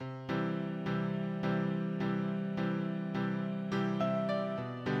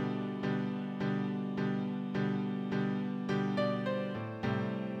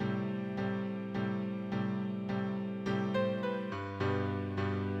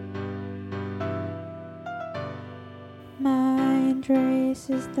and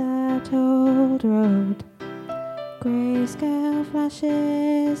races that old road. Grayscale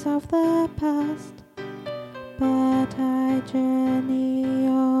flashes of the past, but I journey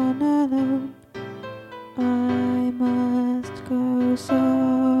on alone. I must go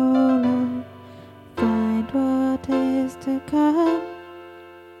solo, find what is to come.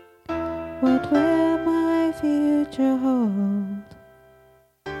 What will my future hold?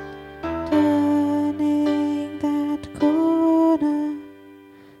 Turning that corner,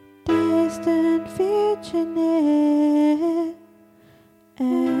 distant future near.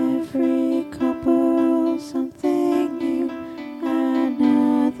 Every couple something new,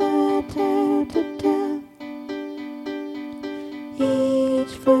 another tale to tell.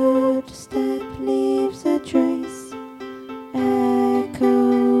 Each footstep leaves a trace,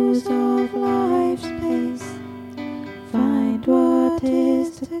 echoes of life's pace. Find what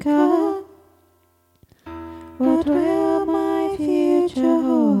is to come. What will